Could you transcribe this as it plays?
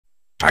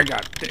I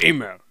got the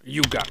email.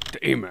 You got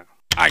the email.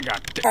 I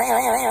got the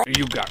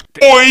You got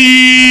the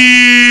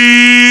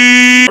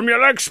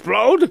Formula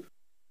explode?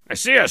 I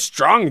see a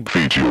strong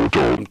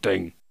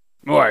thing.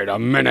 Wait a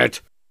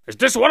minute. Is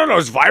this one of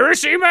those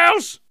virus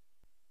emails?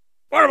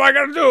 What am I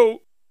gonna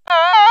do?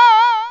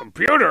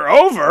 Computer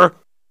over?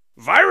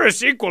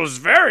 Virus equals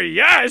very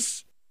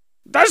yes.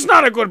 That's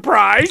not a good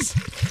prize.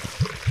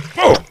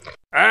 Oh,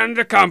 and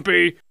the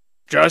compy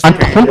just What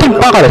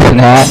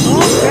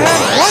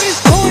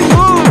is going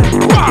on?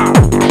 Wow,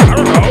 I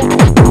don't know.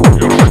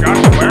 You forgot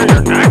to wear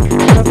your neck?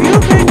 Have you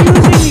been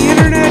using the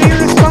internet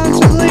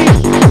irresponsibly?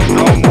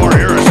 No more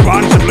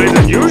irresponsibly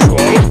than usual.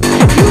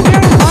 Did you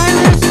get a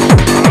virus?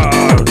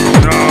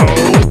 No.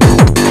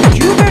 Did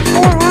you get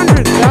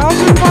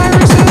 400,000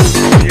 viruses?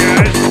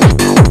 Yes.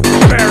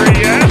 Very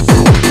yes.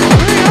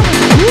 Hurry up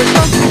and do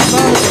something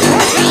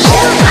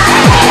about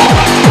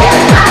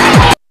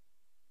it.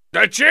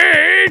 The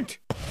cheat!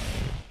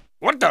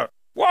 What the?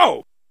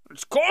 Whoa!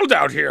 It's cold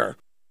out here.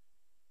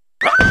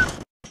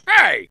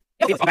 Hey!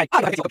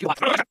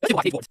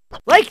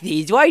 Like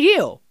these right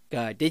here.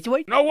 This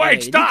way. No,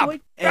 wait, stop!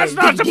 That's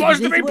not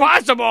supposed to be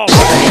possible!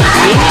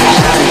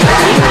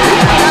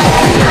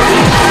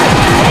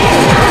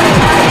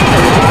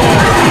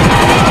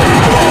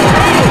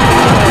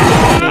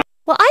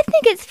 Well, I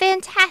think it's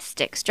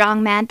fantastic,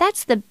 Strongman.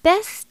 That's the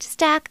best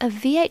stack of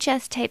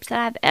VHS tapes that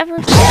I've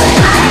ever seen.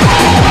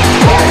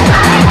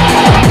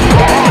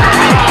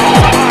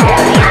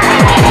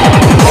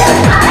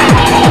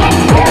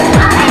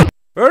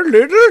 A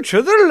little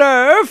to the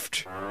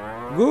left.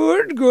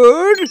 Good,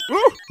 good.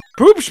 Oh,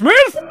 Poop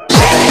Smith?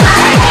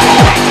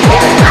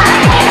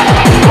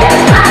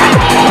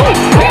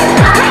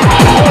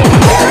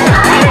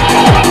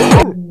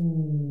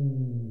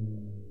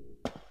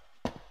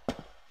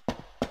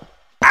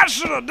 I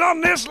should have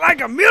done this like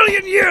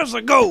 1,000,000 years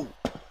ago.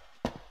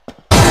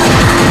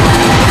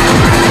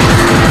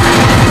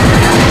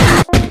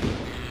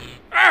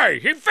 Hey,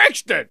 he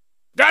fixed it.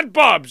 That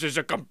Bubs is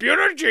a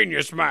computer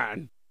genius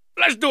man.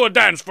 Let's do a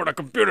dance for the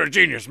computer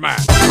genius man.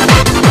 Hey,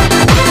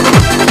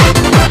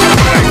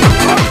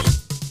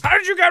 Bubs, how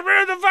did you get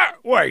rid of the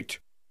Wait,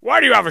 why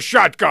do you have a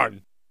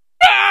shotgun?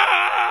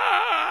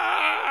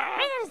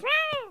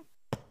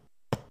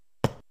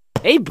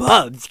 Hey,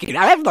 Bubs, can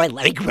I have my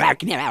leg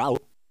back now?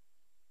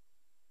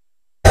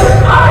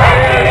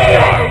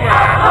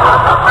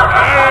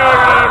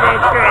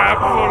 Crap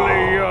full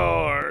of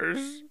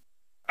yours.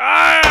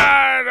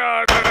 I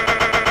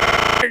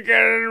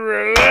can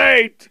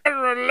relate.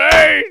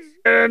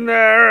 In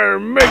there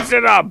and mix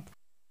it up.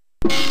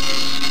 I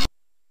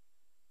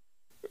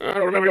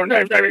don't remember your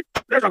name, Davey.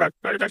 That's all.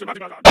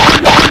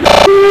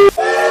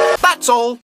 That's all.